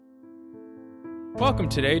Welcome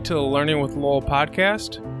today to the Learning with Lowell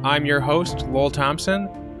podcast. I'm your host, Lowell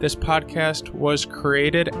Thompson. This podcast was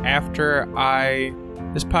created after I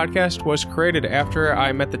met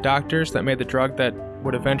the doctors that made the drug that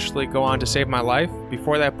would eventually go on to save my life.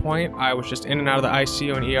 Before that point, I was just in and out of the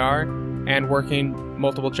ICU and ER and working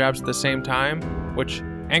multiple jobs at the same time,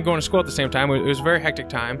 and going to school at the same time. It was a very hectic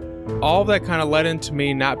time. All of that kind of led into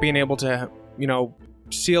me not being able to,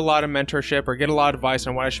 see a lot of mentorship or get a lot of advice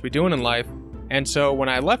on what I should be doing in life. And so when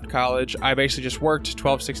I left college, I basically just worked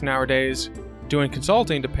 12 16-hour days doing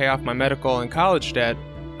consulting to pay off my medical and college debt.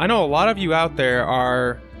 I know a lot of you out there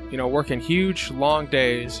are, working huge, long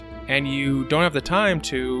days, and you don't have the time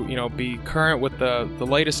to, be current with the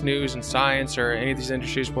latest news in science or any of these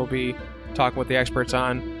industries we'll be talking with the experts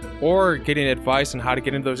on, or getting advice on how to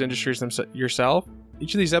get into those industries yourself.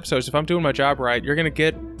 Each of these episodes, if I'm doing my job right, you're going to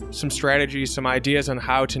get some strategies, some ideas on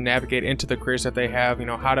how to navigate into the careers that they have,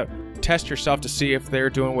 how to test yourself to see if they're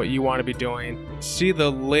doing what you want to be doing, see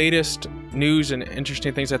the latest news and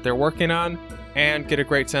interesting things that they're working on, and get a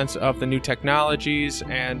great sense of the new technologies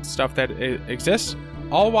and stuff that exists,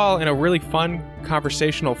 all while in a really fun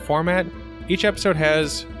conversational format. Each episode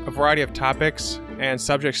has a variety of topics and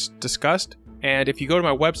subjects discussed, and if you go to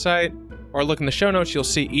my website or look in the show notes, you'll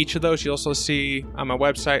see each of those. You'll also see on my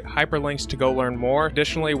website hyperlinks to go learn more.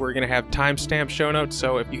 Additionally, we're going to have timestamp show notes,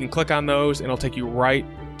 so if you can click on those, it'll take you right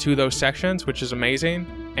to those sections, which is amazing.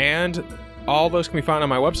 And all those can be found on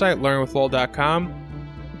my website,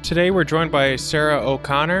 learnwithlowell.com. Today we're joined by Sarah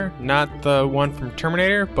O'Connor, not the one from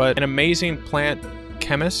Terminator, but an amazing plant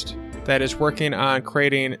chemist that is working on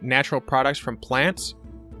creating natural products from plants.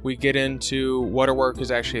 We get into what her work is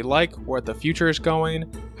actually like, where the future is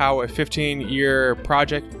going, how a 15-year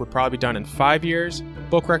project would probably be done in 5 years,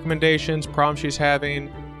 book recommendations, problems she's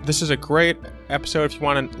having. This is a great episode if you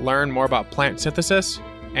want to learn more about plant synthesis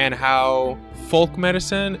and how folk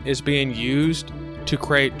medicine is being used to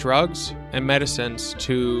create drugs and medicines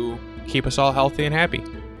to keep us all healthy and happy.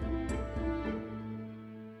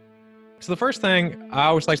 So the first thing I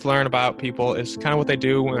always like to learn about people is kind of what they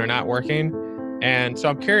do when they're not working. And so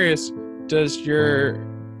I'm curious, do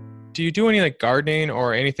you do any gardening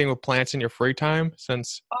or anything with plants in your free time?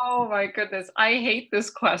 Oh my goodness, I hate this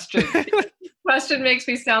question. This question makes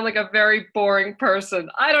me sound like a very boring person.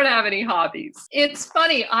 I don't have any hobbies. It's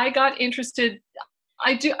funny, I got interested,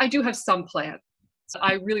 I do have some plants.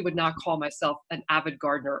 I really would not call myself an avid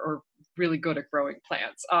gardener or really good at growing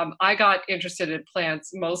plants. I got interested in plants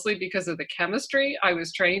mostly because of the chemistry. I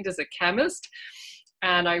was trained as a chemist.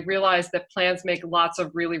 And I realized that plants make lots of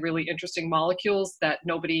really, really interesting molecules that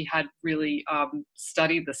nobody had really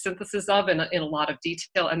studied the synthesis of in a lot of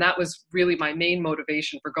detail. And that was really my main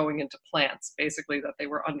motivation for going into plants, basically that they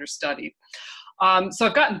were understudied. So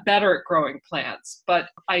I've gotten better at growing plants, but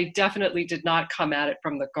I definitely did not come at it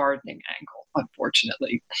from the gardening angle,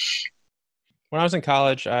 unfortunately. When I was in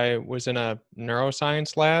college, I was in a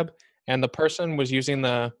neuroscience lab, and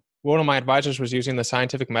one of my advisors was using the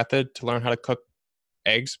scientific method to learn how to cook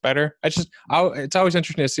eggs better. It's always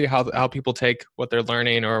interesting to see how people take what they're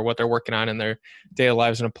learning or what they're working on in their daily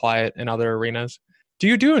lives and apply it in other arenas. Do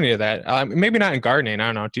you do any of that? Maybe not in gardening. I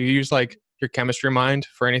don't know. Do you use your chemistry mind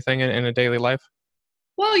for anything in a daily life?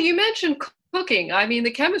 Well, you mentioned cooking. I mean, the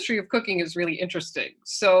chemistry of cooking is really interesting.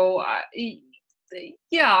 So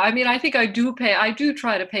yeah, I mean, I think I do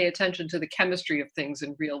try to pay attention to the chemistry of things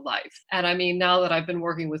in real life. And I mean, now that I've been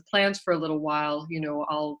working with plants for a little while,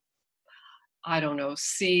 I'll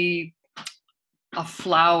see a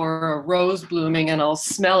flower, a rose blooming, and I'll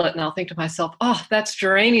smell it and I'll think to myself, oh, that's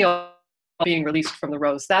geranium being released from the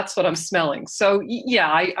rose. That's what I'm smelling. So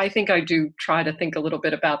yeah, I think I do try to think a little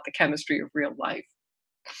bit about the chemistry of real life.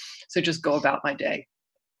 So just go about my day.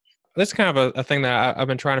 That's kind of a thing that I've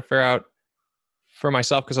been trying to figure out for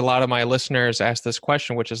myself, because a lot of my listeners ask this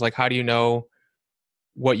question, which is how do you know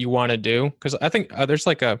what you want to do? Because I think there's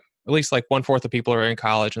at least 1/4 of people are in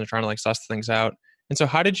college and they're trying to suss things out. And so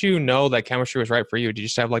how did you know that chemistry was right for you? Did you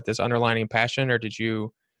just have this underlining passion, or did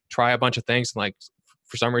you try a bunch of things and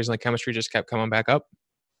for some reason the chemistry just kept coming back up?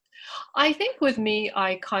 I think with me,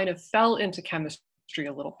 I kind of fell into chemistry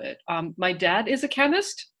a little bit. My dad is a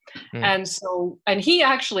chemist. And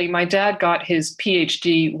my dad got his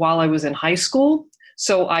PhD while I was in high school.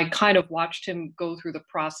 So I kind of watched him go through the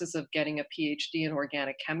process of getting a PhD in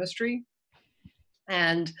organic chemistry.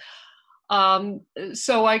 And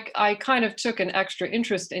so I kind of took an extra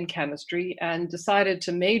interest in chemistry and decided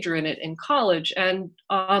to major in it in college. And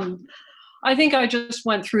I think I just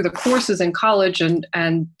went through the courses in college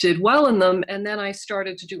and did well in them, and then I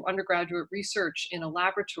started to do undergraduate research in a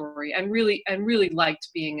laboratory, and really liked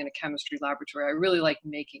being in a chemistry laboratory. I really liked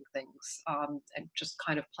making things, and just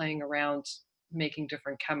kind of playing around making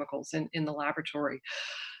different chemicals in the laboratory.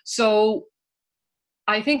 So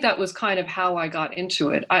I think that was kind of how I got into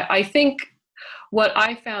it. I think what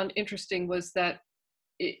I found interesting was that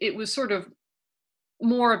it was sort of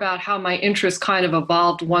more about how my interest kind of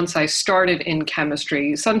evolved once I started in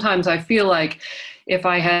chemistry. Sometimes I feel like if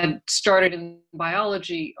I had started in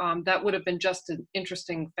biology, that would have been just an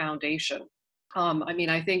interesting foundation. I mean,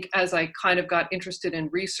 I think as I kind of got interested in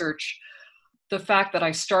research, the fact that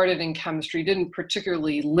I started in chemistry didn't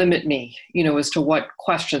particularly limit me, as to what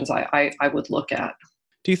questions I would look at.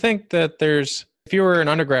 Do you think that if you were an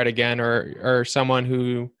undergrad again, or someone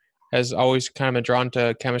who has always kind of been drawn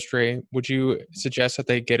to chemistry, would you suggest that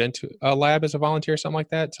they get into a lab as a volunteer or something like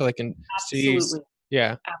that so they can see? Absolutely.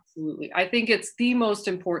 Yeah. Absolutely. I think it's the most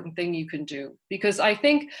important thing you can do, because I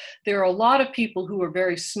think there are a lot of people who are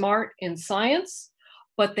very smart in science,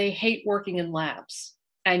 but they hate working in labs.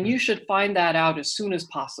 And you should find that out as soon as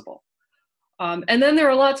possible. And then there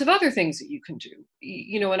are lots of other things that you can do.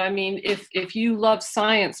 And I mean, if you love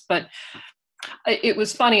science, but it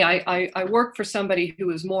was funny, I worked for somebody who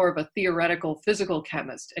was more of a theoretical physical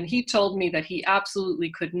chemist, and he told me that he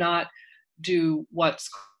absolutely could not do what's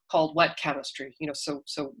called wet chemistry, so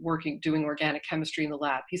doing organic chemistry in the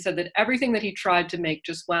lab. He said that everything that he tried to make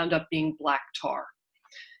just wound up being black tar,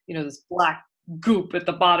 this black goop at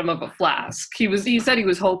the bottom of a flask. He said he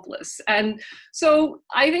was hopeless. And so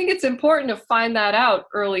I think it's important to find that out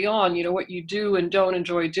early on, what you do and don't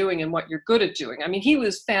enjoy doing and what you're good at doing. I mean, he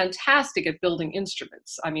was fantastic at building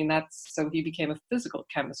instruments. I mean, so he became a physical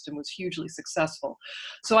chemist and was hugely successful.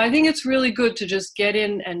 So I think it's really good to just get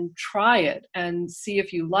in and try it and see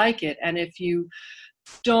if you like it. And if you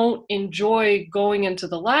don't enjoy going into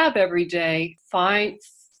the lab every day, find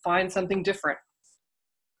something different.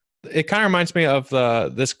 It kind of reminds me of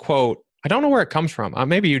this quote. I don't know where it comes from.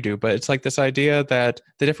 Maybe you do, but it's like this idea that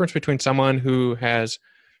the difference between someone who has,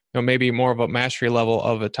 maybe more of a mastery level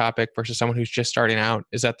of a topic versus someone who's just starting out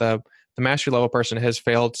is that the mastery level person has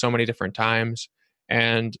failed so many different times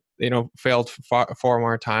and, failed far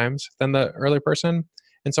more times than the early person.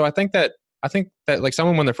 And so I think that like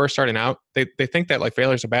someone, when they're first starting out, they think that like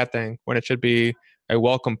failure is a bad thing when it should be a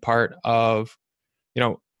welcome part of,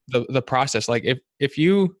 the process. Like if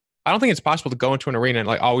you, I don't think it's possible to go into an arena and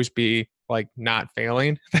like always be like not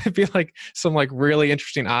failing. That'd be like some like really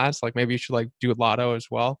interesting odds. Like maybe you should like do lotto as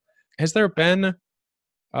well. Has there been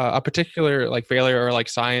a particular like failure or like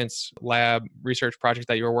science lab research project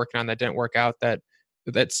that you were working on that didn't work out that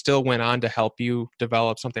still went on to help you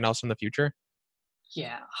develop something else in the future?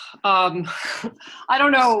 Yeah. I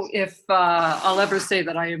don't know if I'll ever say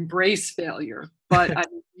that I embrace failure, but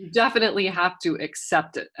you definitely have to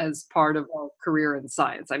accept it as part of a career in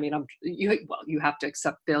science. I mean, you have to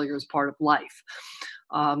accept failure as part of life.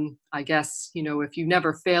 I guess, if you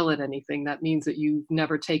never fail at anything, that means that you've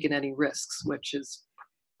never taken any risks, which is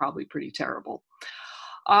probably pretty terrible.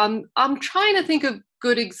 I'm trying to think of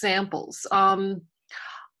good examples.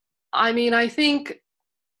 I mean, I think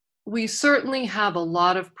we certainly have a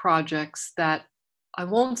lot of projects that I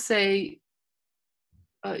won't say,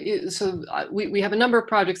 we have a number of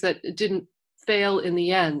projects that didn't fail in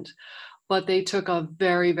the end, but they took a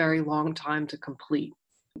very, very long time to complete.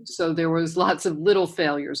 So there was lots of little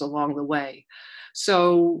failures along the way.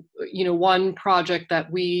 So, one project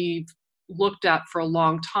that we've looked at for a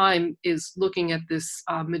long time is looking at this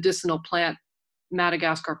medicinal plant,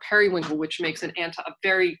 Madagascar periwinkle, which makes a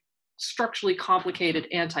very structurally complicated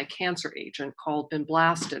anti-cancer agent called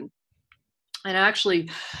vinblastine. And actually,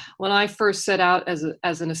 when I first set out as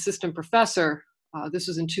an assistant professor, this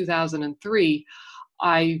was in 2003,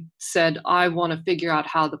 I said, I want to figure out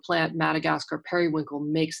how the plant Madagascar periwinkle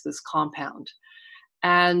makes this compound.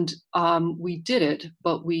 And we did it,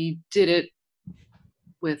 but we did it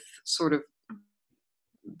with sort of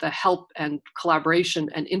the help and collaboration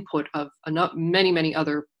and input of many, many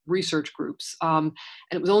other research groups. And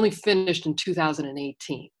it was only finished in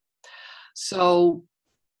 2018. So,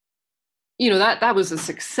 that was a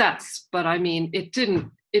success, but I mean, it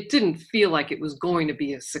didn't feel like it was going to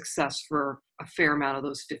be a success for a fair amount of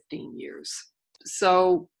those 15 years.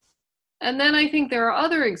 So, and then I think there are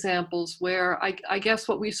other examples where I guess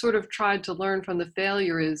what we sort of tried to learn from the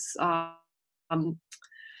failure is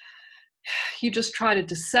you just try to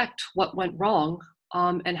dissect what went wrong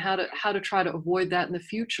and how to try to avoid that in the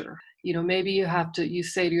future. Maybe you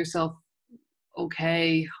say to yourself,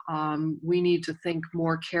 okay, we need to think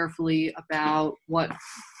more carefully about what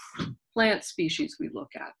plant species we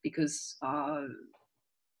look at, because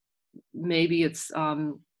maybe it's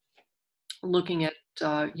looking at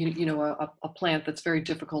a plant that's very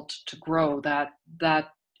difficult to grow, that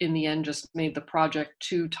in the end just made the project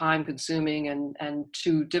too time consuming and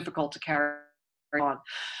too difficult to carry on.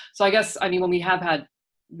 So I guess, I mean, when we have had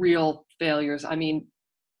real failures, I mean,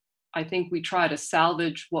 I think we try to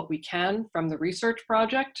salvage what we can from the research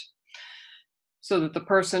project, so that the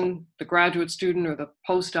person, the graduate student or the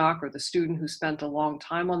postdoc or the student who spent a long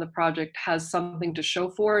time on the project has something to show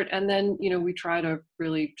for it. And then, we try to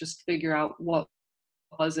really just figure out what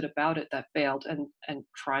was it about it that failed, and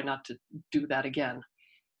try not to do that again.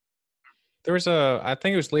 There was I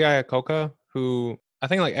think it was Lee Iacocca, who I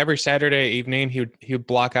think like every Saturday evening he would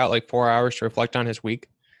block out like 4 hours to reflect on his week.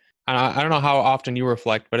 And I don't know how often you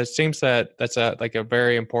reflect, but it seems that that's a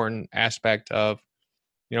very important aspect of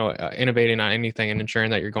innovating on anything and ensuring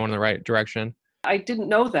that you're going in the right direction. I didn't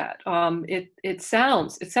know that. It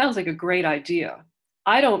sounds like a great idea.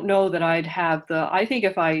 I don't know that I'd have I think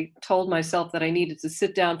if I told myself that I needed to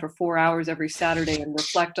sit down for 4 hours every Saturday and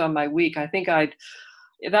reflect on my week, I think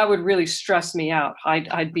that would really stress me out.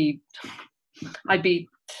 I'd be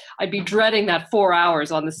dreading that 4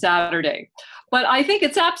 hours on the Saturday. But I think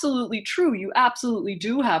it's absolutely true. You absolutely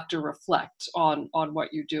do have to reflect on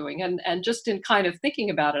what you're doing. And just in kind of thinking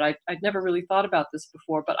about it, I'd never really thought about this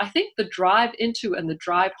before, but I think the drive into and the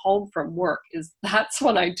drive home from work that's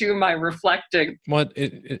when I do my reflecting. Well,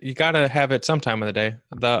 you got to have it sometime of the day.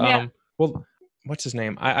 Yeah. Well, what's his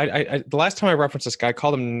name? I the last time I referenced this guy, I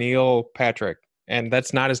called him Neil Patrick, and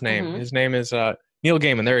that's not his name. Mm-hmm. His name is Neil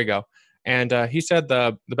Gaiman. There you go. And he said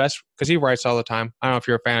the best, because he writes all the time. I don't know if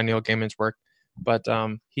you're a fan of Neil Gaiman's work, but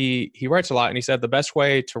he writes a lot, and he said the best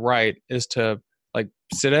way to write is to like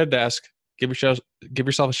sit at a desk, give yourself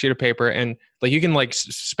a sheet of paper, and like you can like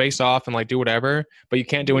space off and like do whatever, but you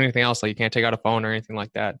can't do anything else. Like you can't take out a phone or anything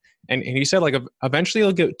like that. And he said like eventually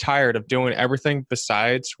you'll get tired of doing everything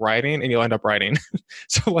besides writing, and you'll end up writing.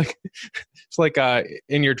 So like it's like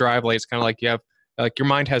in your driveway, it's kind of like you have like your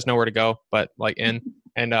mind has nowhere to go but like in,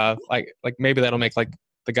 and like maybe that'll make like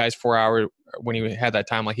the guy's 4 hour when he had that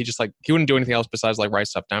time, like he wouldn't do anything else besides like write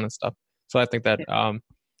stuff down and stuff. So I think that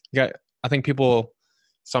I think people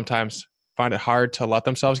sometimes find it hard to let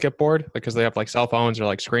themselves get bored because they have like cell phones or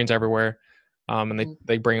like screens everywhere, and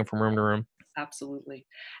they bring them from room to room. Absolutely.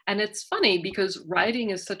 And it's funny because writing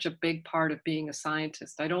is such a big part of being a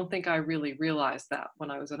scientist. I don't think I really realized that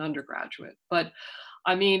when I was an undergraduate, but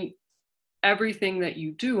I mean, everything that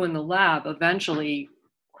you do in the lab eventually,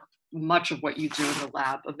 much of what you do in the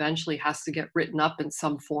lab eventually has to get written up in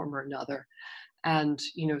some form or another. And,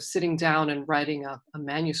 sitting down and writing a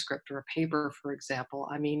manuscript or a paper, for example,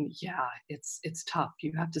 I mean, yeah, it's tough.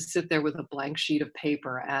 You have to sit there with a blank sheet of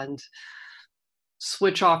paper and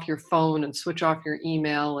switch off your phone and switch off your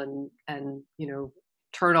email and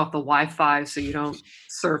turn off the Wi-Fi so you don't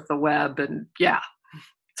surf the web. And yeah,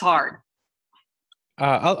 it's hard.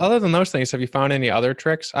 Other than those things, have you found any other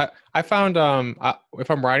tricks? I found if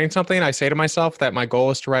I'm writing something, I say to myself that my goal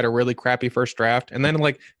is to write a really crappy first draft, and then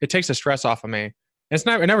like it takes the stress off of me. It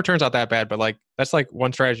never turns out that bad, but like that's like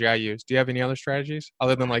one strategy I use. Do you have any other strategies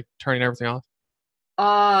other than like turning everything off?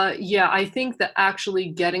 Yeah, I think that actually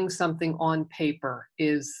getting something on paper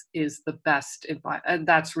is the best advice. And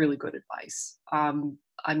that's really good advice.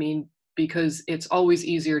 I mean, because it's always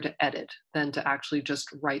easier to edit than to actually just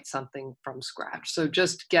write something from scratch. So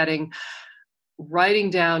just writing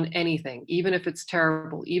down anything, even if it's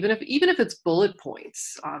terrible, even if it's bullet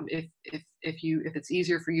points, if it's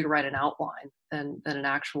easier for you to write an outline than an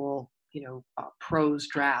actual prose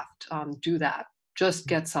draft, do that. Just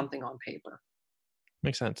get something on paper.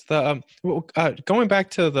 Makes sense. Going back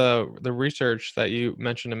to the research that you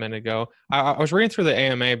mentioned a minute ago, I was reading through the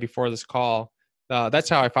AMA before this call. That's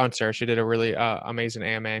how I found Sarah. She did a really amazing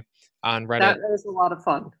AMA on Reddit. That was a lot of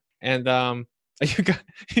fun. And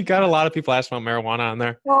you got a lot of people asking about marijuana on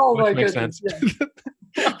there. Oh my goodness!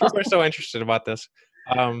 Yeah. People are so interested about this.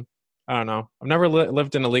 I don't know. I've never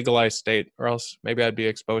lived in a legalized state, or else maybe I'd be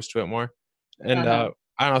exposed to it more. And I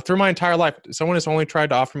don't know. Through my entire life, someone has only tried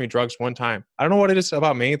to offer me drugs one time. I don't know what it is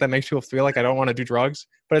about me that makes people feel like I don't want to do drugs,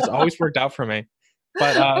 but it's always worked out for me.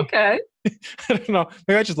 But okay. I don't know.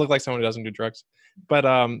 Maybe I just look like someone who doesn't do drugs. But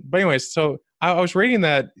anyways, so I was reading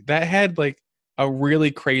that had like a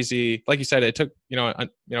really crazy, like you said, it took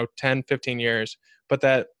 10, 15 years, but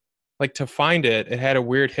that like to find it had a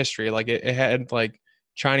weird history. Like it had like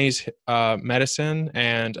Chinese medicine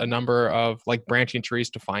and a number of like branching trees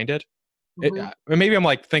to find it. Mm-hmm. Maybe I'm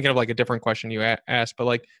like thinking of like a different question you asked, but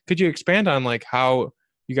like, could you expand on like how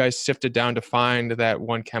you guys sifted down to find that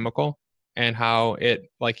one chemical and how it,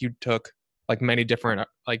 like, you took like many different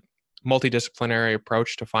like multidisciplinary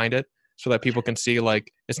approach to find it, so that people can see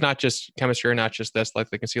like it's not just chemistry or not just this, like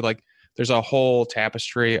they can see like there's a whole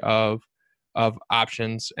tapestry of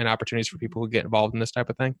options and opportunities for people who get involved in this type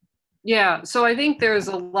of thing? Yeah, so I think there's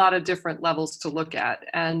a lot of different levels to look at.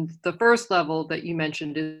 And the first level that you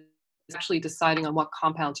mentioned is actually deciding on what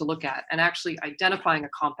compound to look at and actually identifying a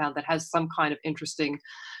compound that has some kind of interesting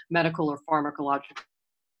medical or pharmacological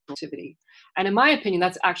activity. And in my opinion,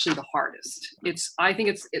 that's actually the hardest. I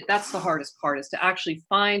think that's the hardest part, is to actually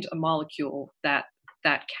find a molecule that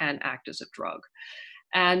can act as a drug.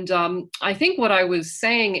 And I think what I was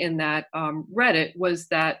saying in that Reddit was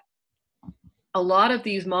that a lot of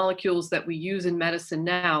these molecules that we use in medicine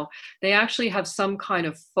now, they actually have some kind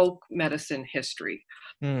of folk medicine history.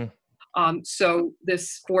 Mm. So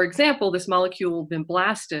this, for example, this molecule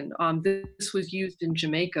vinblastine, this was used in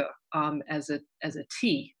Jamaica as a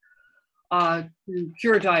tea to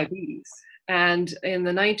cure diabetes. And in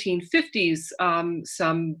the 1950s,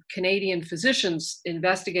 some Canadian physicians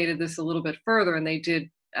investigated this a little bit further, and they did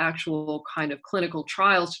actual kind of clinical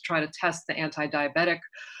trials to try to test the anti-diabetic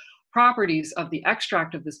properties of the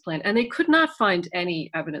extract of this plant, and they could not find any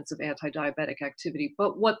evidence of anti-diabetic activity.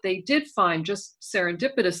 But what they did find, just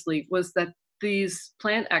serendipitously, was that these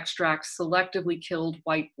plant extracts selectively killed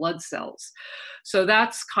white blood cells. So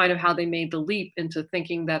that's kind of how they made the leap into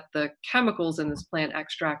thinking that the chemicals in this plant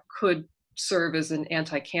extract could serve as an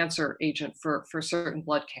anti-cancer agent for certain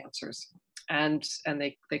blood cancers. And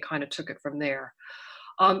they kind of took it from there.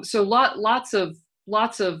 So lots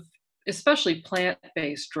of especially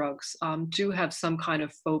plant-based drugs do have some kind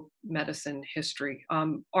of folk medicine history.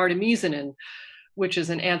 Artemisinin, which is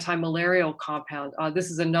an anti-malarial compound, this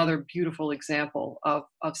is another beautiful example of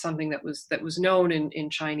something that was known in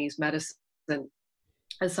Chinese medicine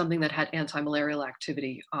as something that had anti-malarial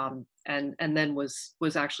activity, and then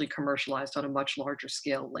was actually commercialized on a much larger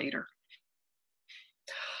scale later.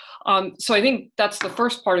 So I think that's the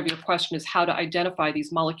first part of your question, is how to identify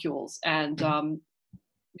these molecules. And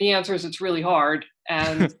the answer is it's really hard,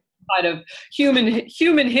 and kind of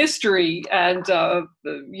human history and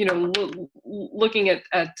looking at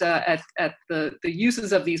the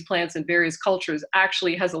uses of these plants in various cultures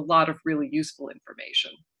actually has a lot of really useful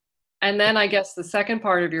information. And then I guess the second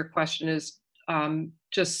part of your question is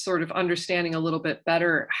just sort of understanding a little bit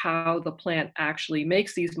better how the plant actually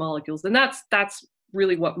makes these molecules, and that's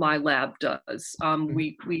really what my lab does.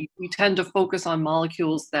 We tend to focus on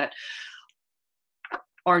molecules that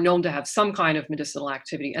are known to have some kind of medicinal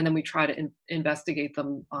activity, and then we try to investigate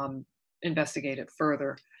it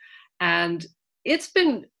further. And it's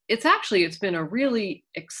been a really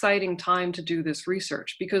exciting time to do this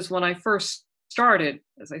research, because when I first started,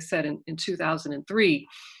 as I said, in 2003,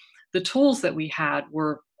 the tools that we had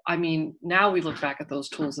were, I mean, now we look back at those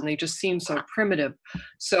tools and they just seem so primitive.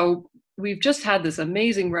 So we've just had this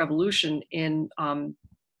amazing revolution in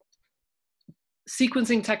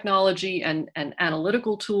sequencing technology and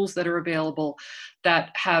analytical tools that are available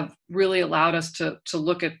that have really allowed us to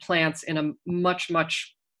look at plants in a much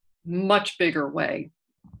bigger way.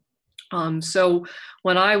 So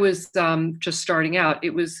when I was just starting out,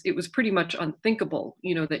 it was pretty much unthinkable,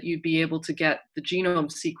 that you'd be able to get the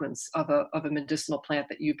genome sequence of a medicinal plant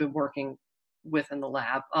that you've been working with in the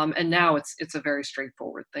lab. And now it's a very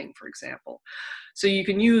straightforward thing, for example. So you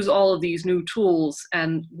can use all of these new tools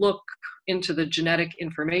and look into the genetic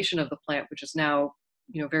information of the plant, which is now,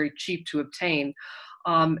 very cheap to obtain.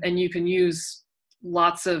 And you can use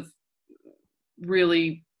lots of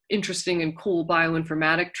really interesting and cool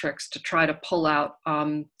bioinformatic tricks to try to pull out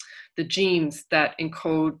the genes that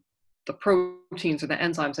encode the proteins or the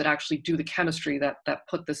enzymes that actually do the chemistry that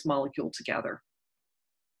put this molecule together.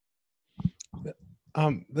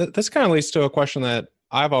 This kind of leads to a question that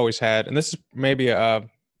I've always had, and this is maybe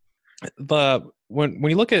when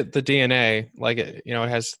you look at the DNA, like it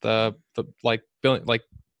has the like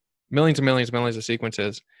millions and millions of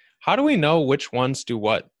sequences. How do we know which ones do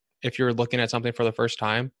what if you're looking at something for the first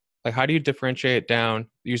time? Like, how do you differentiate down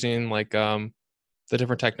using like the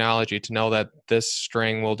different technology to know that this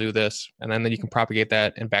string will do this, and then you can propagate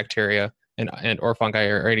that in bacteria and or fungi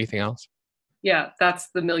or anything else? Yeah, that's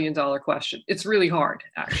the $1 million question. It's really hard,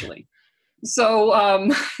 actually. So,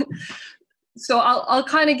 so I'll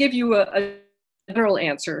kind of give you a general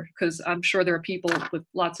answer, because I'm sure there are people with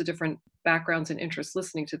lots of different backgrounds and interests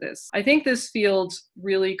listening to this. I think this field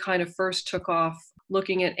really kind of first took off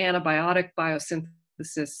looking at antibiotic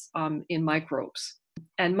biosynthesis in microbes.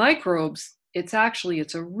 And microbes, it's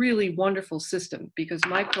a really wonderful system, because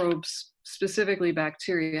microbes, specifically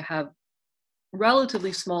bacteria, have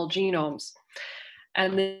relatively small genomes,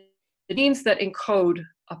 and the genes that encode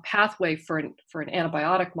a pathway for an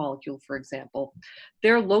antibiotic molecule, for example,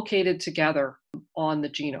 they're located together on the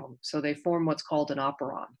genome. So they form what's called an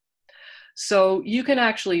operon. So you can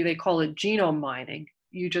actually, they call it genome mining.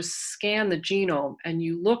 You just scan the genome and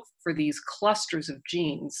you look for these clusters of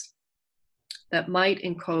genes that might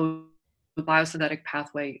encode the biosynthetic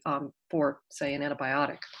pathway for, say, an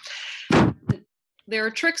antibiotic. There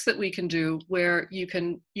are tricks that we can do where you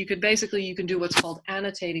can do what's called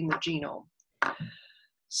annotating the genome.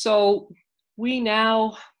 So we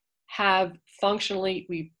now have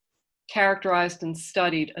we've characterized and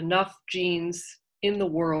studied enough genes in the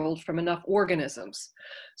world from enough organisms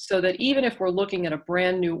so that even if we're looking at a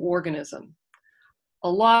brand new organism, a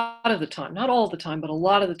lot of the time, not all the time, but a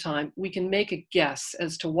lot of the time, we can make a guess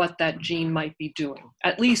as to what that gene might be doing,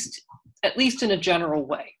 at least in a general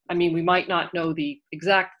way. I mean, we might not know the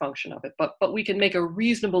exact function of it, but we can make a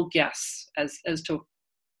reasonable guess as to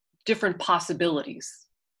different possibilities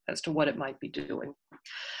as to what it might be doing.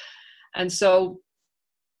 And so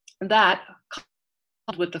that,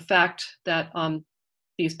 coupled with the fact that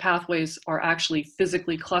these pathways are actually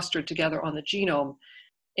physically clustered together on the genome,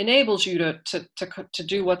 enables you to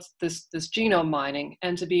do what's this genome mining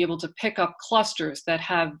and to be able to pick up clusters that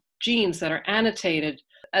have genes that are annotated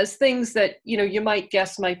as things that you might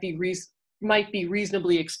guess might be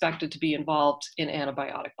reasonably expected to be involved in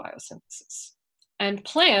antibiotic biosynthesis. And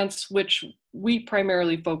plants, which we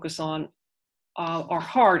primarily focus on, are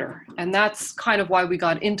harder, and that's kind of why we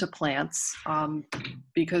got into plants,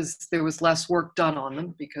 because there was less work done on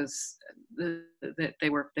them because they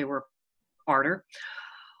were harder.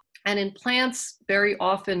 And in plants, very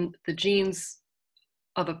often the genes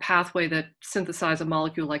of a pathway that synthesize a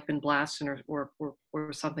molecule like vinblastine or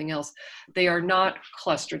something else, they are not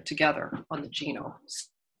clustered together on the genome.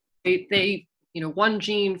 One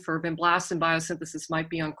gene for vinblastine biosynthesis might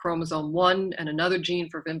be on chromosome 1, and another gene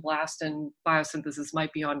for vinblastine biosynthesis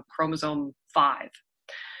might be on chromosome 5.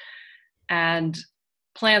 And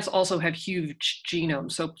plants also have huge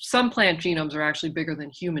genomes. So some plant genomes are actually bigger than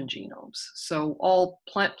human genomes. So all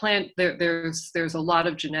there's a lot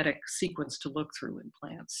of genetic sequence to look through in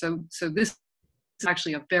plants. So this is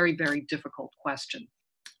actually a very, very difficult question.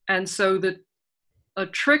 And so a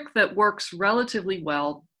trick that works relatively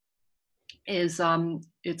well is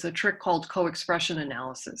it's a trick called co-expression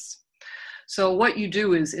analysis. So what you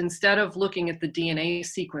do is, instead of looking at the DNA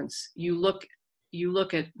sequence, you look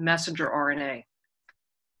at messenger RNA.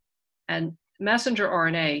 And messenger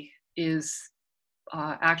RNA is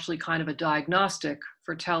actually kind of a diagnostic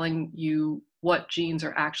for telling you what genes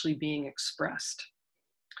are actually being expressed.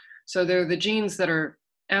 So they're the genes that are,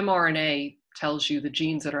 mRNA tells you the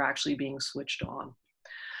genes that are actually being switched on.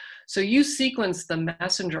 So you sequence the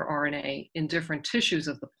messenger RNA in different tissues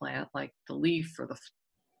of the plant, like the leaf or the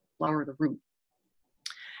flower or the root.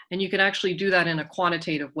 And you can actually do that in a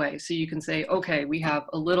quantitative way. So you can say, okay, we have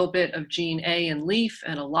a little bit of gene A in leaf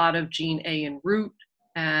and a lot of gene A in root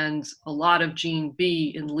and a lot of gene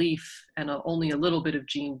B in leaf and only a little bit of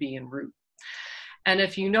gene B in root. And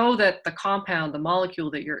if you know that the compound, the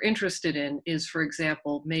molecule that you're interested in is, for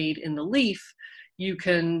example, made in the leaf, you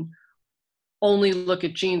can only look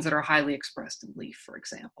at genes that are highly expressed in leaf, for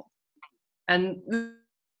example. And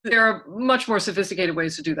there are much more sophisticated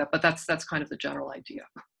ways to do that, but that's kind of the general idea.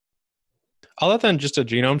 Other than just a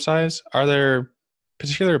genome size, are there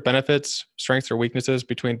particular benefits, strengths, or weaknesses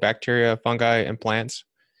between bacteria, fungi, and plants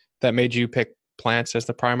that made you pick plants as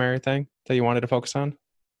the primary thing that you wanted to focus on?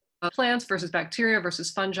 Plants versus bacteria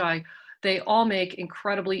versus fungi, they all make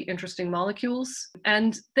incredibly interesting molecules,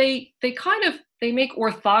 and they make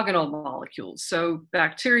orthogonal molecules. So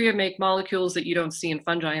bacteria make molecules that you don't see in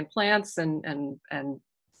fungi and plants, and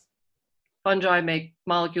fungi make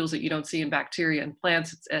molecules that you don't see in bacteria and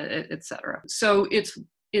plants, et cetera. So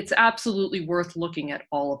it's absolutely worth looking at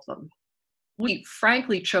all of them. We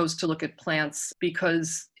frankly chose to look at plants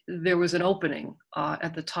because there was an opening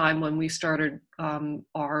at the time when we started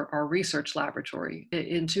our research laboratory.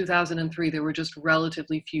 In 2003, there were just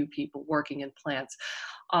relatively few people working in plants.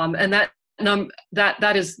 And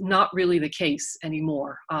that is not really the case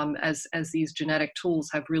anymore, as these genetic tools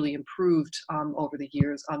have really improved over the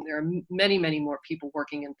years. There are many, many more people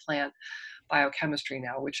working in plant biochemistry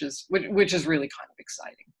now, which is really kind of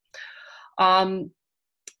exciting.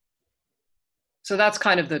 So that's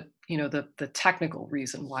kind of the the technical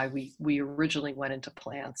reason why we originally went into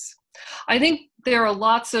plants. I think there are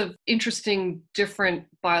lots of interesting different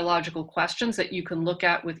biological questions that you can look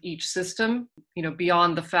at with each system,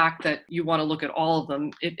 beyond the fact that you want to look at all of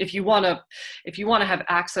them. If you want to have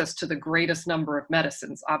access to the greatest number of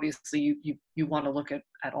medicines, obviously you want to look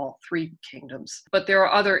at all three kingdoms. But there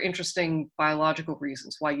are other interesting biological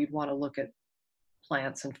reasons why you'd want to look at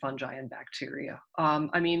plants and fungi and bacteria.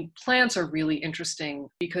 Plants are really interesting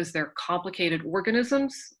because they're complicated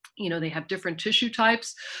organisms. They have different tissue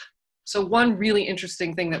types. So one really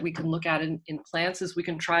interesting thing that we can look at in plants is we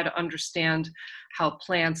can try to understand how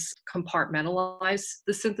plants compartmentalize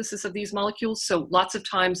the synthesis of these molecules. So lots of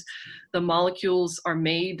times the molecules are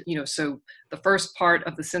made, so the first part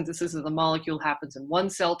of the synthesis of the molecule happens in one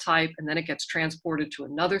cell type, and then it gets transported to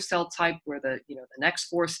another cell type where the next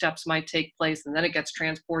 4 steps might take place, and then it gets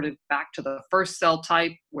transported back to the first cell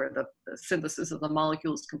type where the synthesis of the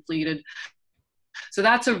molecule is completed. So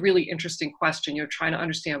that's a really interesting question. You're trying to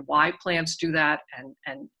understand why plants do that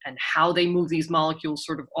and how they move these molecules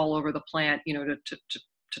sort of all over the plant,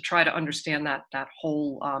 to try to understand that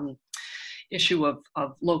whole issue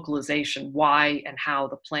of localization, why and how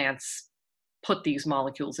the plants put these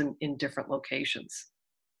molecules in different locations.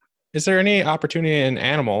 Is there any opportunity in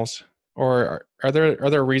animals, or are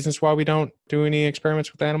there reasons why we don't do any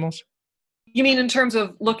experiments with animals? You mean in terms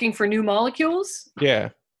of looking for new molecules? Yeah.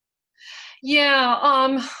 Yeah,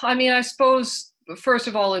 I suppose first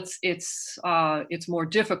of all, it's more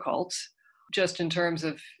difficult, just in terms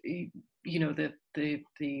of the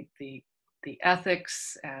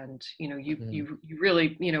ethics, and you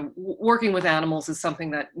really working with animals is something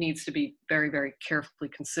that needs to be very, very carefully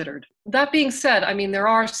considered. That being said, there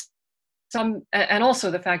are some, and also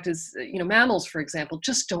the fact is, mammals, for example,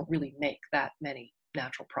 just don't really make that many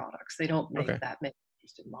natural products. They don't make that many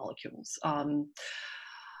interesting molecules.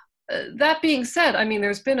 That being said,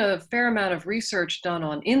 there's been a fair amount of research done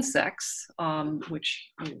on insects,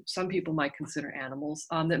 which some people might consider animals,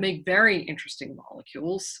 that make very interesting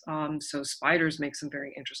molecules. So spiders make some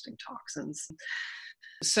very interesting toxins.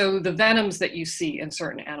 So the venoms that you see in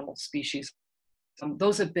certain animal species,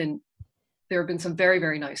 there have been some very,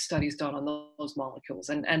 very nice studies done on those molecules,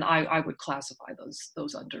 and I would classify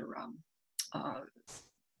those under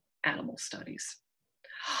animal studies.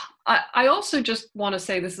 I also just want to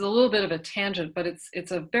say, this is a little bit of a tangent, but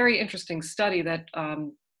it's a very interesting study that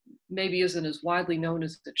maybe isn't as widely known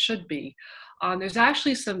as it should be. There's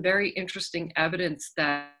actually some very interesting evidence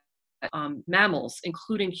that mammals,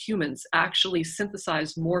 including humans, actually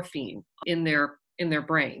synthesize morphine in their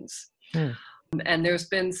brains. And there's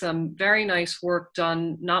been some very nice work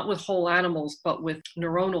done, not with whole animals, but with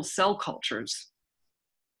neuronal cell cultures.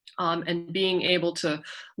 And being able to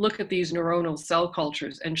look at these neuronal cell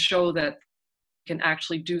cultures and show that can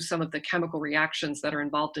actually do some of the chemical reactions that are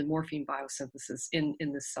involved in morphine biosynthesis in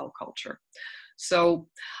this cell culture. So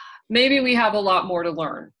maybe we have a lot more to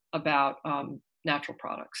learn about natural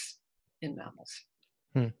products in mammals.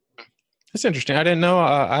 That's interesting. I didn't know.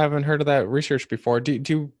 I haven't heard of that research before. Do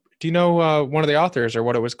you know one of the authors or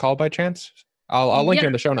what it was called by chance? I'll link it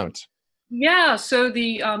in the show notes. Yeah. So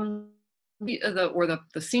the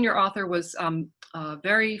senior author was a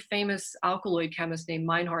very famous alkaloid chemist named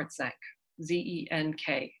Meinhard Zenk,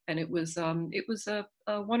 Zenk, and it was a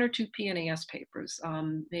 1 or 2 PNAS papers,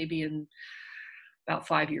 maybe in about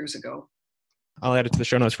 5 years ago. I'll add it to the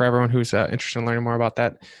show notes for everyone who's interested in learning more about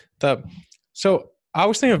that. So I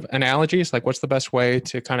always think of analogies, like what's the best way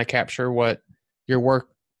to kind of capture what your work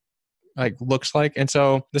looks like. And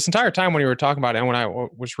so this entire time when you were talking about it and when I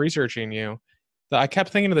was researching you, I kept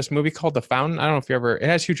thinking of this movie called The Fountain. I don't know if it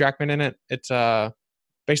has Hugh Jackman in it. It's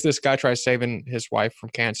basically this guy tries saving his wife from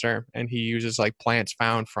cancer, and he uses plants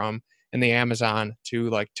found in the Amazon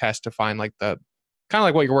to test to find the kind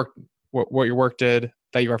of what your work did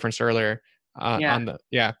that you referenced earlier. But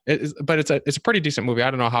it's a pretty decent movie.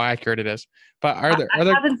 I don't know how accurate it is, but I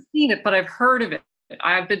haven't seen it, but I've heard of it.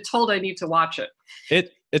 I've been told I need to watch it.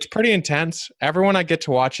 It's pretty intense. Everyone I get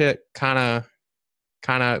to watch it kind of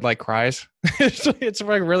cries. It's a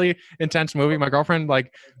really intense movie. My girlfriend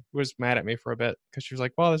was mad at me for a bit because she was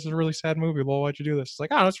like, "Well, this is a really sad movie. Well, why'd you do this?" It's like,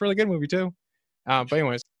 "Oh, it's a really good movie too." But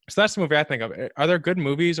anyways, so that's the movie I think of. Are there good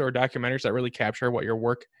movies or documentaries that really capture what your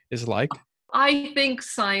work is like? I think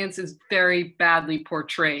science is very badly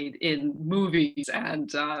portrayed in movies,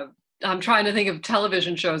 and I'm trying to think of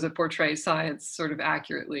television shows that portray science sort of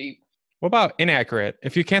accurately. What about inaccurate?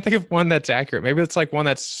 If you can't think of one that's accurate, maybe it's one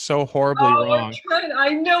that's so horribly wrong. I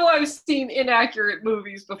know I've seen inaccurate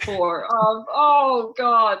movies before. Oh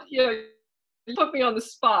God, you put me on the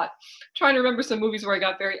spot. I'm trying to remember some movies where I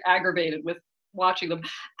got very aggravated with watching them.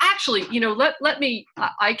 Actually, let me,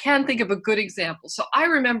 I can think of a good example. So I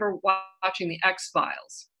remember watching the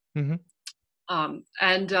X-Files. Mm-hmm.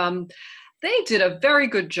 And they did a very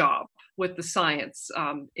good job with the science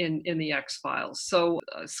in the X-Files. So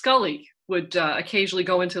Scully would occasionally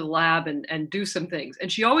go into the lab and do some things, and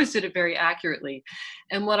she always did it very accurately.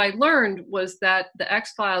 And what I learned was that the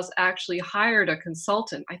X-Files actually hired a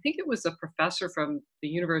consultant. I think it was a professor from the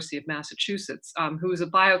University of Massachusetts who was a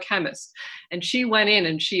biochemist, and she went in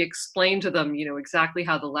and she explained to them, exactly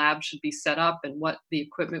how the lab should be set up and what the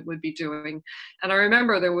equipment would be doing. And I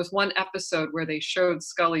remember there was one episode where they showed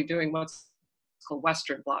Scully doing what's called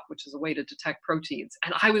Western blot, which is a way to detect proteins.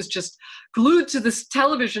 And I was just glued to this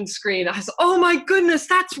television screen. I was, oh my goodness,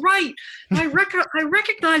 that's right. I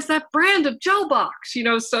recognize that brand of gel box,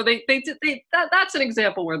 so that's an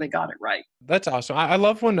example where they got it right. That's awesome. I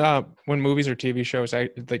love when movies or TV shows,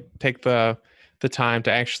 they take the time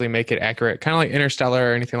to actually make it accurate, kind of like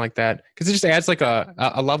Interstellar or anything like that. Cause it just adds like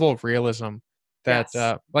a level of realism that,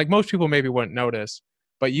 Yes. like most people maybe wouldn't notice,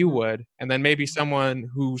 but you would. And then maybe someone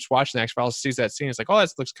who's watching the X-Files sees that scene. It's like, oh, that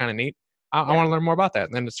looks kind of neat. I want to learn more about that.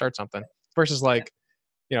 And then it starts something versus like,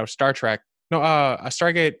 Star Trek. No, a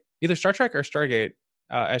Stargate, either Star Trek or Stargate,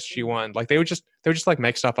 SG-1. Like they would just like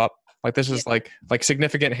make stuff up. Like this is like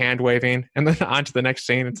significant hand waving and then on to the next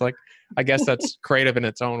scene. It's like, I guess that's creative in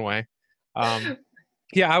its own way.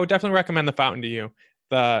 Yeah, I would definitely recommend The Fountain to you.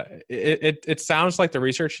 It sounds like the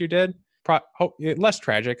research you did, less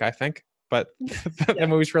tragic, I think, but the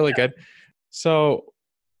movie's really good. So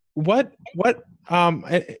what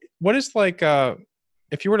is like,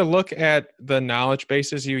 if you were to look at the knowledge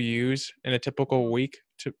bases you use in a typical week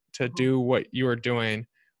to do what you are doing,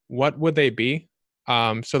 what would they be?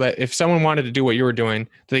 So that if someone wanted to do what you were doing,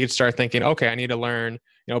 they could start thinking, okay, I need to learn,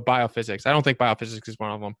 biophysics. I don't think biophysics is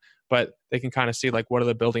one of them, but they can kind of see like, what are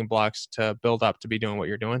the building blocks to build up to be doing what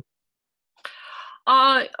you're doing?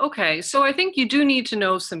 Okay, so I think you do need to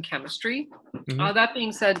know some chemistry. Mm-hmm. That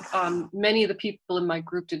being said, many of the people in my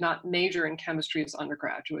group did not major in chemistry as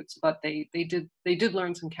undergraduates, but they did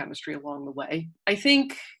learn some chemistry along the way. I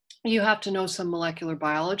think you have to know some molecular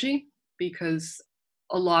biology, because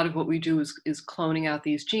a lot of what we do is cloning out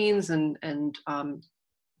these genes and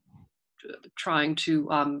trying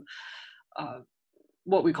to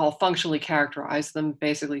what we call functionally characterize them,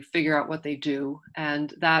 basically figure out what they do,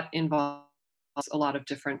 and that involves a lot of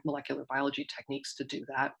different molecular biology techniques to do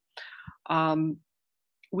that.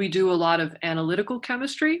 We do a lot of analytical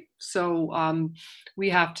chemistry. So we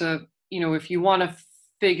have to, if you want to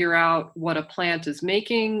figure out what a plant is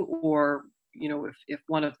making, or, if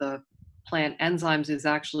one of the plant enzymes is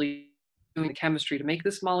actually doing the chemistry to make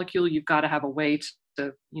this molecule, you've got to have a way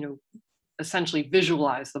to essentially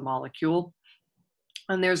visualize the molecule.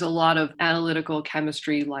 And there's a lot of analytical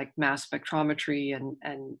chemistry like mass spectrometry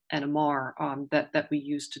and NMR that we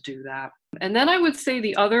use to do that. And then I would say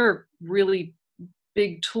the other really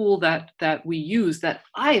big tool that we use that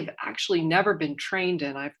I've actually never been trained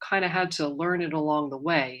in, I've kind of had to learn it along the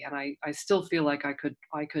way, and I still feel like I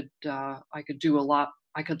could do a lot.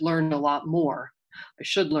 I could learn a lot more. I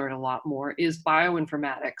should learn a lot more, is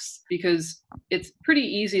bioinformatics, because it's pretty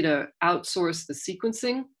easy to outsource the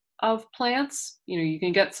sequencing of plants. You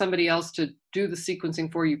can get somebody else to do the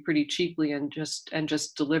sequencing for you pretty cheaply and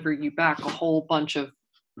just deliver you back a whole bunch of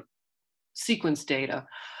sequence data.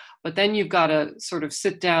 But then you've got to sort of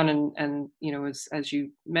sit down and as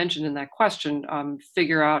you mentioned in that question,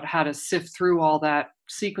 figure out how to sift through all that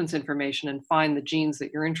sequence information and find the genes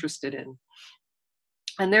that you're interested in.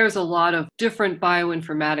 And there's a lot of different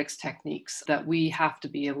bioinformatics techniques that we have to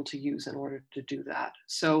be able to use in order to do that.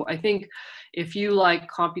 So I think if you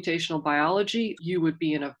like computational biology, you would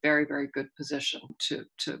be in a very, very good position to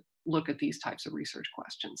look at these types of research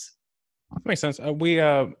questions. That makes sense. We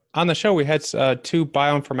on the show, we had two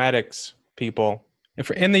bioinformatics people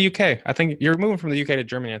in the UK. I think you're moving from the UK to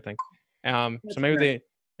Germany, I think. So maybe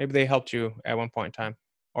they helped you at one point in time.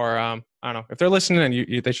 Or I don't know. If they're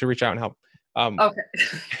listening, they should reach out and help.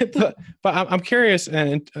 Okay. but I'm curious,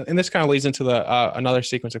 and this kind of leads into the another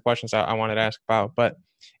sequence of questions I wanted to ask about. But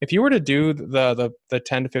if you were to do the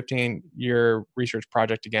 10 to 15 year research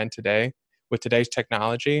project again today with today's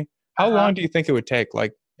technology, how long do you think it would take?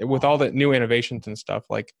 Like with all the new innovations and stuff,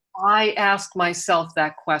 like. I ask myself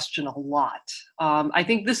that question a lot. I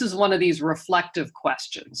think this is one of these reflective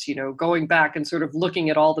questions, going back and sort of looking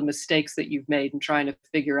at all the mistakes that you've made and trying to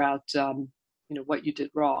figure out, what you did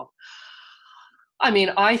wrong. I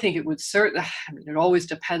mean, I think it would certainly, I mean, it always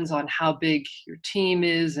depends on how big your team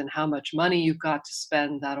is and how much money you've got to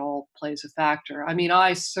spend. That all plays a factor. I mean,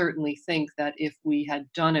 I certainly think that if we had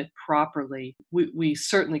done it properly, we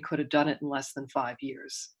certainly could have done it in less than 5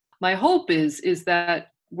 years. My hope is that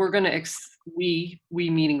we're going to, we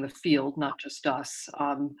meaning the field, not just us,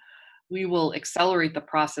 we will accelerate the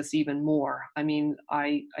process even more. I mean,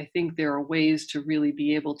 I think there are ways to really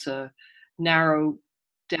be able to narrow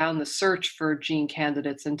down the search for gene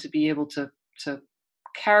candidates and to be able to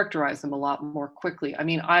characterize them a lot more quickly. I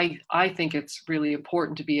mean, I think it's really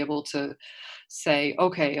important to be able to say,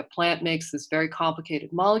 okay, a plant makes this very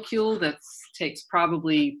complicated molecule that takes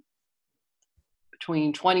probably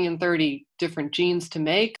between 20 and 30 different genes to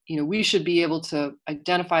make. You know, we should be able to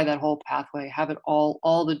identify that whole pathway, have it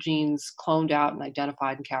all the genes cloned out and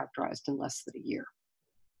identified and characterized in less than a year.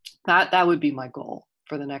 That would be my goal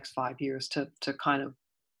for the next 5 years, to kind of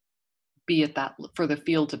be at that, for the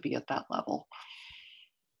field to be at that level.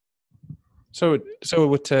 So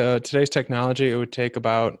with today's technology, it would take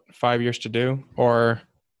about 5 years to do, or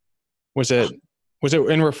was it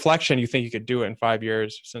in reflection, you think you could do it in 5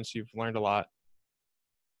 years since you've learned a lot?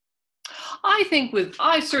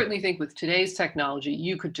 I certainly think with today's technology,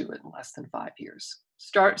 you could do it in less than 5 years.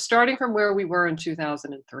 Starting from where we were in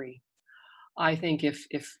 2003. I think if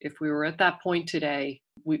we were at that point today,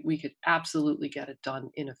 we could absolutely get it done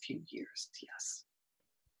in a few years. Yes.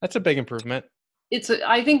 That's a big improvement.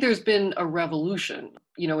 I think there's been a revolution,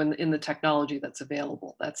 you know, in the technology that's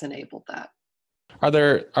available that's enabled that. Are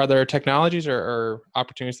there technologies or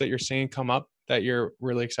opportunities that you're seeing come up that you're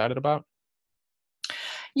really excited about?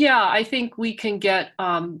 Yeah, I think we can get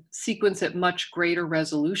sequence at much greater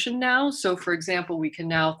resolution now. So for example, we can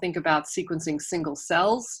now think about sequencing single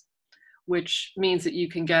cells, which means that you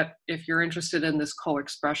can get, if you're interested in this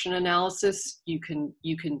co-expression analysis, you can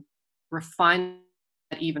refine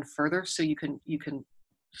that even further. So you can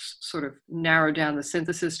sort of narrow down the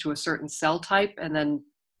synthesis to a certain cell type and then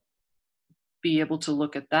be able to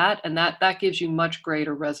look at that. And that gives you much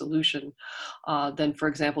greater resolution than, for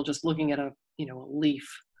example, just looking at a leaf,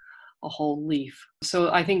 a whole leaf.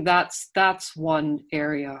 So I think that's one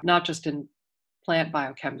area, not just in plant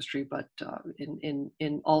biochemistry, but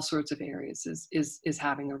in all sorts of areas is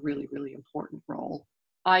having a really, really important role.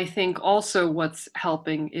 I think also what's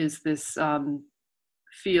helping is this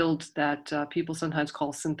field that people sometimes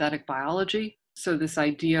call synthetic biology. So this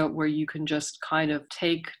idea where you can just kind of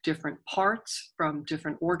take different parts from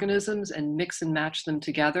different organisms and mix and match them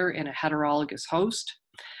together in a heterologous host.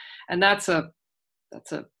 And that's a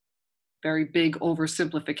very big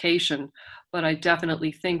oversimplification, but I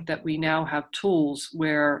definitely think that we now have tools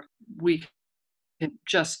where we can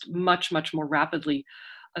just much, much more rapidly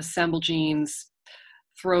assemble genes,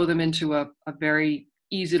 throw them into a very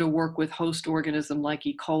easy to work with host organism like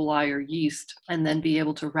E. coli or yeast, and then be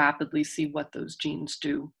able to rapidly see what those genes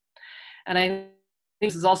do. And I think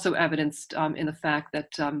this is also evidenced in the fact that,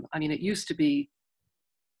 it used to be,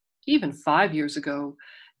 even 5 years ago,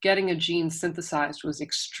 getting a gene synthesized was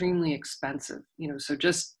extremely expensive. So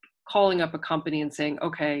just calling up a company and saying,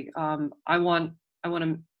 okay, I want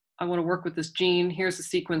to work with this gene. Here's the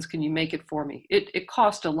sequence. Can you make it for me? It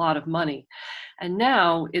cost a lot of money. And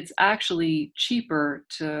now it's actually cheaper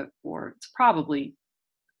or it's probably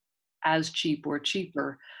as cheap or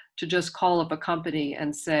cheaper to just call up a company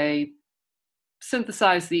and say,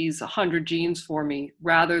 synthesize these 100 genes for me,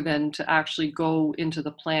 rather than to actually go into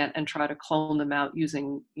the plant and try to clone them out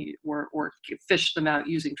using or fish them out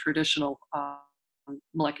using traditional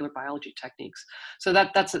molecular biology techniques. So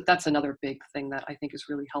that's another big thing that I think is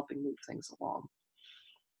really helping move things along.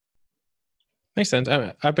 Makes sense.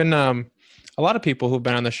 I've been a lot of people who've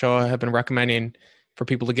been on the show have been recommending for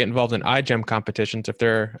people to get involved in iGEM competitions. If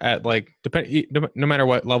they're at no matter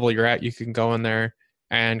what level you're at, you can go in there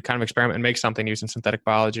and kind of experiment and make something using synthetic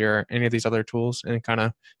biology or any of these other tools and kind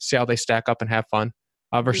of see how they stack up and have fun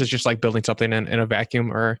versus just like building something in a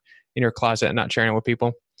vacuum or in your closet and not sharing it with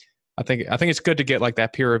people. I think it's good to get like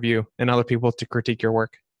that peer review and other people to critique your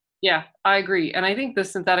work. Yeah, I agree. And I think the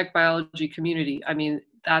synthetic biology community,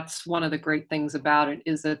 that's one of the great things about it,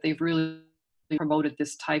 is that they've really promoted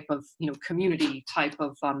this type of, community type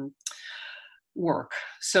of work.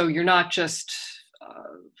 So you're not just,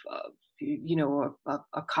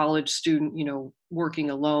 a college student,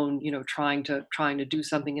 working alone, trying to do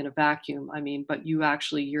something in a vacuum. But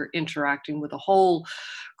you're interacting with a whole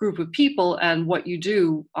group of people, and what you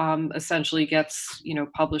do essentially gets,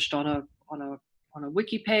 published on a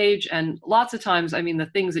wiki page. And lots of times, the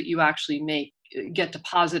things that you actually make get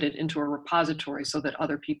deposited into a repository so that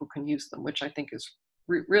other people can use them, which I think is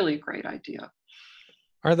really a great idea.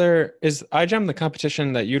 Is iGEM the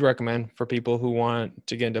competition that you'd recommend for people who want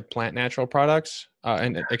to get into plant natural products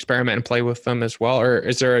and experiment and play with them as well? Or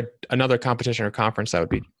is there another competition or conference that would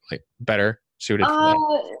be like better suited for Uh,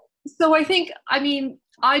 that? so I think, I mean,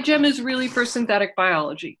 iGEM is really for synthetic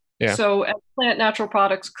biology. Yeah. So and plant natural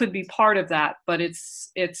products could be part of that, but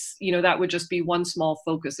that would just be one small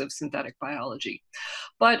focus of synthetic biology.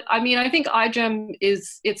 But I mean, I think iGEM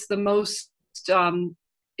it's the most,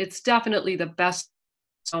 it's definitely the best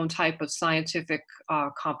known type of scientific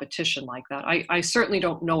competition like that. I certainly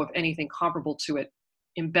don't know of anything comparable to it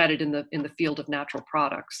embedded in the field of natural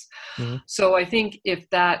products. Hmm. So I think if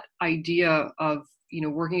that idea of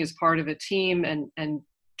working as part of a team and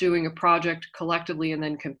doing a project collectively and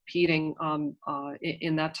then competing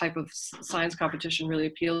in that type of science competition really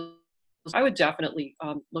appeals, I would definitely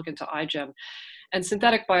look into iGEM. And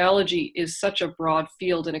synthetic biology is such a broad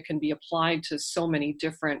field, and it can be applied to so many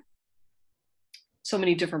different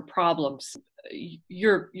problems.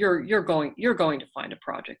 You're going to find a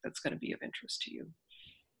project that's going to be of interest to you.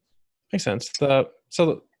 Makes sense.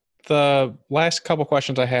 The last couple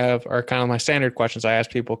questions I have are kind of my standard questions I ask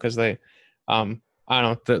people because I don't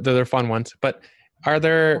know, they're fun ones. But are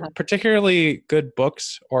there particularly good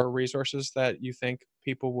books or resources that you think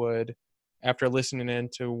people would, after listening in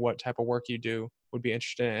to what type of work you do, would be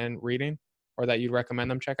interested in reading, or that you'd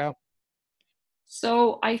recommend them check out?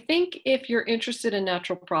 So I think if you're interested in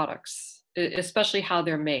natural products, especially how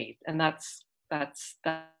they're made, and that's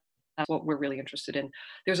what we're really interested in.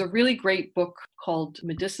 There's a really great book called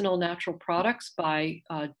Medicinal Natural Products by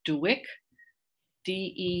Dewick,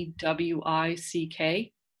 Dewick,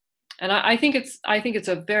 and I think it's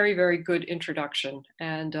a very, very good introduction,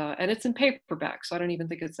 and it's in paperback, so I don't even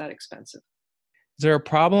think it's that expensive. Is there a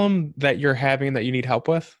problem that you're having that you need help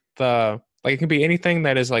with? Like it can be anything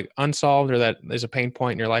that is like unsolved or that is a pain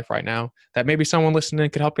point in your life right now that maybe someone listening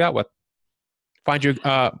could help you out with. Find you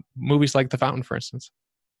movies like The Fountain, for instance.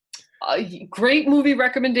 Great movie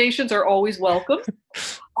recommendations are always welcome.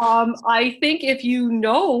 I think if you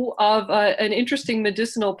know of an interesting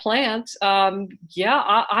medicinal plant, I'm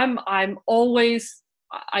always.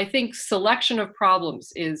 I think selection of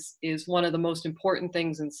problems is one of the most important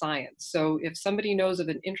things in science. So if somebody knows of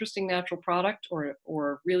an interesting natural product or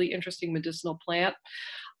a really interesting medicinal plant,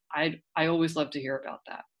 I always love to hear about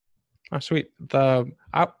that. Oh, sweet. When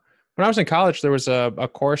I was in college, there was a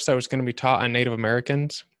course that was going to be taught on Native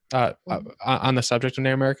Americans, on the subject of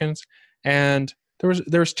Native Americans, and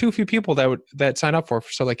there was too few people that signed up for,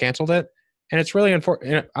 so they canceled it. And it's really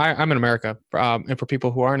unfortunate. I'm in America, and for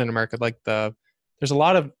people who aren't in America, there's a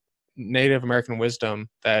lot of Native American wisdom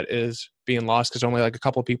that is being lost because only like a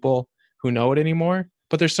couple of people who know it anymore.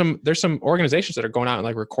 But there's some organizations that are going out and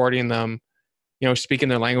like recording them, speaking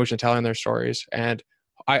their language and telling their stories. And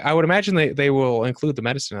I would imagine they will include the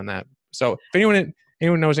medicine in that. So if anyone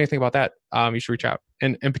knows anything about that, you should reach out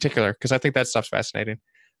in particular, because I think that stuff's fascinating.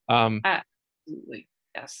 Absolutely.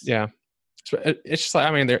 Yes. Yeah. So it's just like,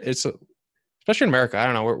 I mean, especially in America, I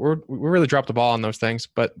don't know, we really dropped the ball on those things,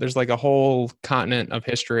 but there's like a whole continent of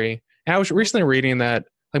history. And I was recently reading that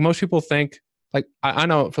like most people think, like I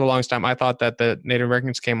know for the longest time, I thought that the Native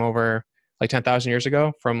Americans came over like 10,000 years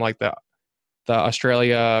ago from like the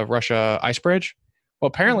Australia, Russia ice bridge. Well,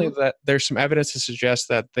 apparently that there's some evidence to suggest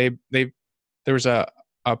that there was a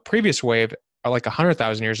previous wave like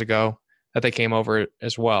 100,000 years ago that they came over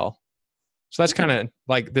as well. So that's kind of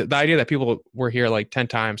like the idea that people were here like 10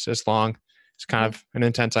 times as long. It's kind of an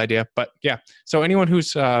intense idea, but yeah. So anyone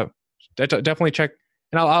who's definitely check,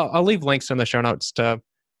 and I'll leave links in the show notes to.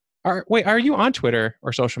 Are you on Twitter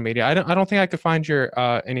or social media? I don't think I could find your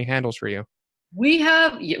any handles for you. We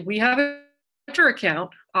have a Twitter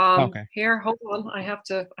account. Okay. Here, hold on. I have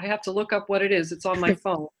to look up what it is. It's on my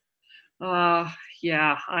phone.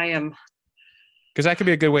 Yeah, I am. Because that could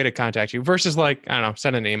be a good way to contact you versus like, I don't know,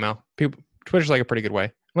 send an email. Twitter's like a pretty good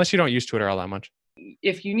way, unless you don't use Twitter all that much.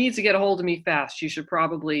 If you need to get a hold of me fast, you should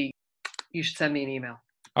send me an email.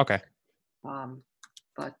 Okay.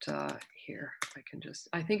 But here,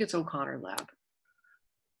 I think it's O'Connor Lab.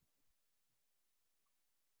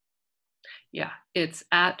 Yeah, it's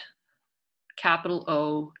at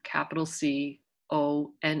O C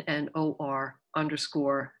ONNOR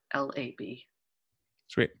 _LAB.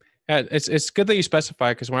 Sweet. Yeah, it's good that you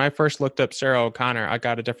specify, because when I first looked up Sarah O'Connor, I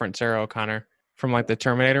got a different Sarah O'Connor from like the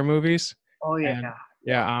Terminator movies. Oh yeah. And,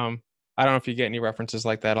 yeah. I don't know if you get any references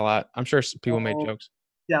like that a lot. I'm sure people made jokes.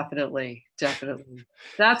 Definitely.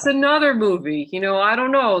 That's another movie. I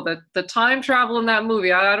don't know the time travel in that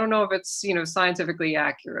movie. I don't know if it's scientifically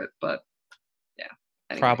accurate, but yeah.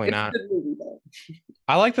 Anyway, Probably not. It's a good movie, though.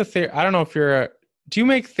 I like the theory. I don't know if you're do you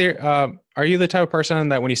make are you the type of person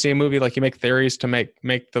that when you see a movie, like you make theories to make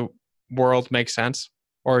the world make sense?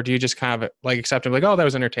 Or do you just kind of like accept it, like, oh, that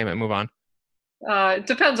was entertainment, move on? It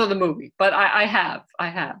depends on the movie, but I have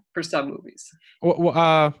for some movies.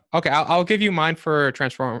 Okay, I'll give you mine for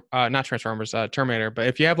not Transformers, Terminator. But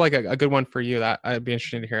if you have like a good one for you, that I'd be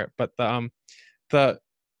interested to hear it. But the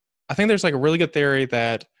I think there's like a really good theory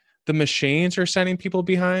that the machines are sending people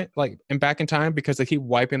behind, like, and back in time because they keep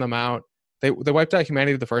wiping them out. They wiped out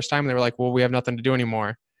humanity the first time, and they were like, well, we have nothing to do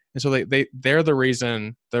anymore. And so they're the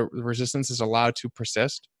reason the resistance is allowed to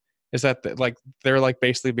persist, is that like they're like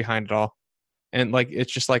basically behind it all, and like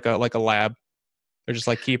it's just like a lab. They're just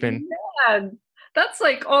like keeping. Man, that's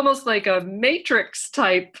like almost like a Matrix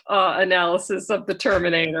type analysis of the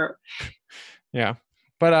Terminator. Yeah,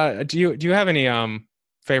 but do you have any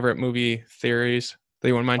favorite movie theories that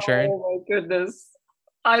you wouldn't mind sharing? Oh my goodness,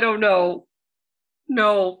 I don't know.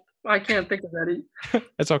 No, I can't think of any.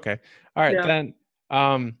 It's okay. All right, then.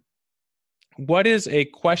 What is a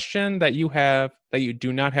question that you have that you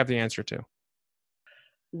do not have the answer to?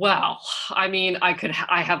 Well, I mean,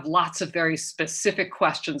 I have lots of very specific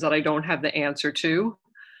questions that I don't have the answer to.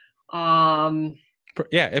 Yeah,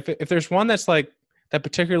 if there's one that's like that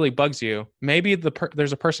particularly bugs you, maybe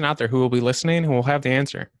there's a person out there who will be listening who will have the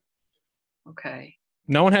answer. Okay.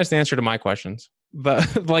 No one has the answer to my questions.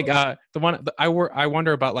 The one I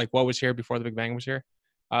wonder about, like, what was here before the Big Bang was here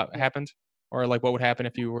happened. Or like what would happen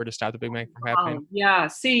if you were to stop the Big Bang from happening? Yeah.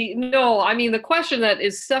 See, no, I mean, the question that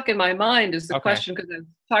is stuck in my mind is the question, because I was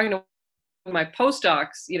talking to my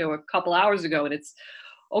postdocs, a couple hours ago, and it's,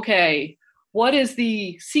 okay, what is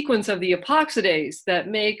the sequence of the epoxidase that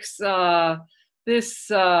makes this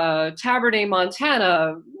Tabernet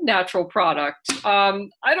Montana natural product? I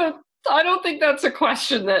don't think that's a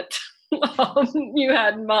question that you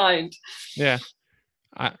had in mind. Yeah.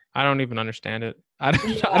 I don't even understand it. I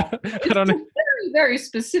don't It's a very, very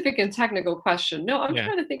specific and technical question. No, I'm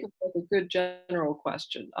trying to think of like a good general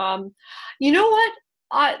question. You know what?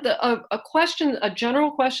 A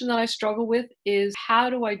general question that I struggle with is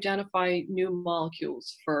how to identify new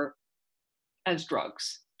molecules as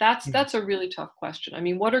drugs. That's a really tough question. I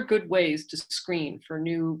mean, what are good ways to screen for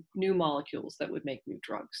new molecules that would make new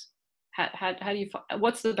drugs? How do you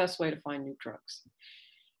what's the best way to find new drugs?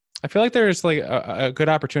 I feel like there's like a good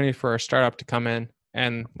opportunity for a startup to come in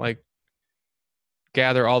and like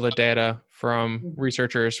gather all the data from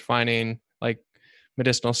researchers finding like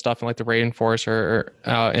medicinal stuff in like the rainforest or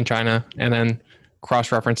in China, and then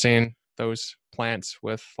cross-referencing those plants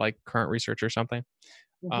with like current research or something.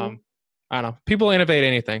 I don't know. People innovate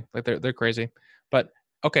anything. Like they're crazy. But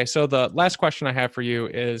okay, so the last question I have for you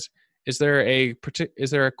is there a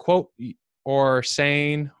quote or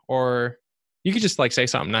saying, or you could just like say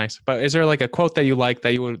something nice, but is there like a quote that you like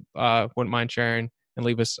that you wouldn't mind sharing and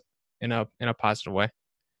leave us in a positive way?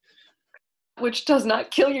 Which does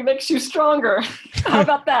not kill you makes you stronger. How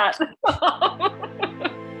about that?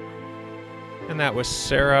 And that was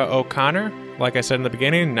Sarah O'Connor. Like I said in the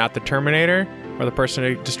beginning, not the Terminator or the person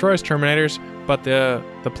who destroys Terminators, but the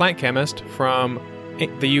plant chemist from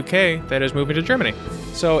the UK that is moving to Germany.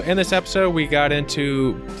 So in this episode, we got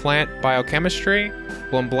into plant biochemistry,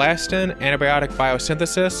 blomblastin, antibiotic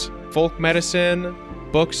biosynthesis, folk medicine,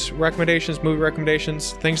 books recommendations, movie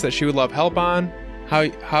recommendations, things that she would love help on,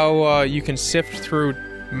 how you can sift through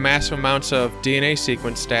massive amounts of DNA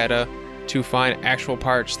sequence data to find actual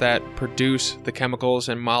parts that produce the chemicals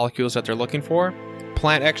and molecules that they're looking for,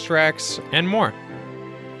 plant extracts, and more.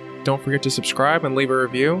 Don't forget to subscribe and leave a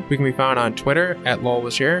review. We can be found on Twitter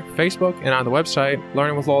 @LowellWasHere, Facebook, and on the website,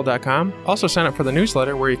 learningwithlowell.com. Also sign up for the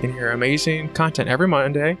newsletter where you can hear amazing content every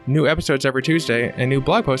Monday, new episodes every Tuesday, and new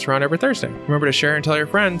blog posts around every Thursday. Remember to share and tell your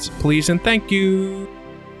friends. Please and thank you.